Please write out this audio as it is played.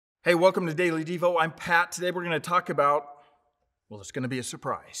Hey, welcome to Daily Devo. I'm Pat. Today we're going to talk about, it's going to be a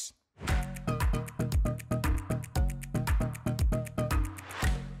surprise.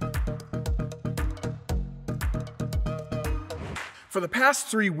 For the past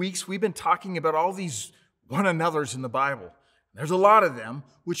 3 weeks, we've been talking about all these one another's in the Bible. There's a lot of them,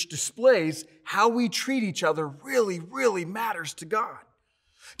 which displays how we treat each other really matters to God.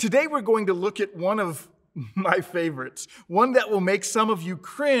 Today we're going to look at one of my favorites, one that will make some of you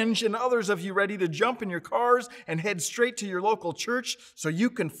cringe and others of you ready to jump in your cars and head straight to your local church so you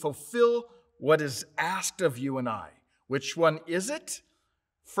can fulfill what is asked of you and I. Which one is it?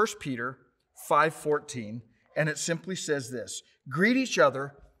 1 Peter 5:14, and it simply says this: greet each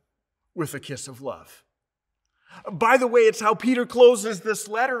other with a kiss of love. By the way, it's how Peter closes this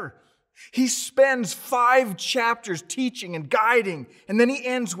letter. He spends 5 chapters teaching and guiding, and then he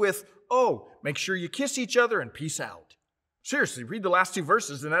ends with, make sure you kiss each other and peace out. Seriously, read the last 2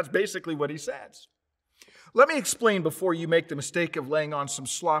 verses, and that's basically what he says. Let me explain before you make the mistake of laying on some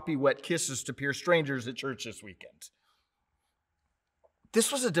sloppy, wet kisses to peer strangers at church this weekend.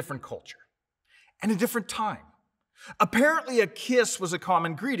 This was a different culture and a different time. Apparently, a kiss was a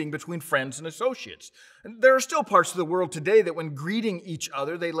common greeting between friends and associates. And there are still parts of the world today that when greeting each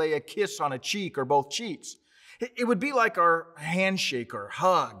other, they lay a kiss on a cheek or both cheeks. It would be like our handshake or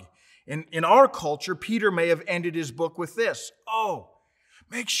hug. In our culture, Peter may have ended his book with this: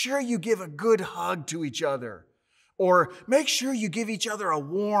 make sure you give a good hug to each other, or make sure you give each other a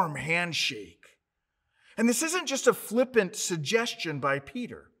warm handshake. And this isn't just a flippant suggestion by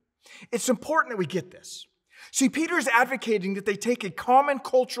Peter. It's important that we get this. See, Peter is advocating that they take a common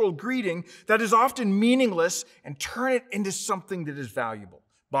cultural greeting that is often meaningless and turn it into something that is valuable.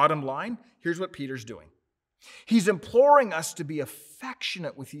 Bottom line, here's what Peter's doing. He's imploring us to be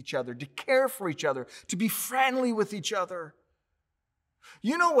affectionate with each other, to care for each other, to be friendly with each other.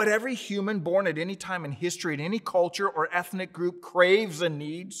 You know what every human born at any time in history, in any culture or ethnic group craves and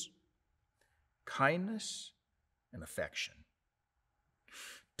needs? Kindness and affection.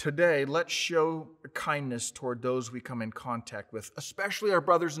 Today, let's show kindness toward those we come in contact with, especially our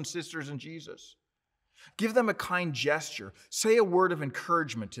brothers and sisters in Jesus. Give them a kind gesture. Say a word of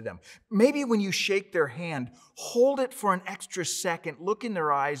encouragement to them. Maybe when you shake their hand, hold it for an extra second, look in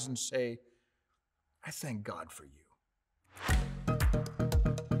their eyes and say, I thank God for you.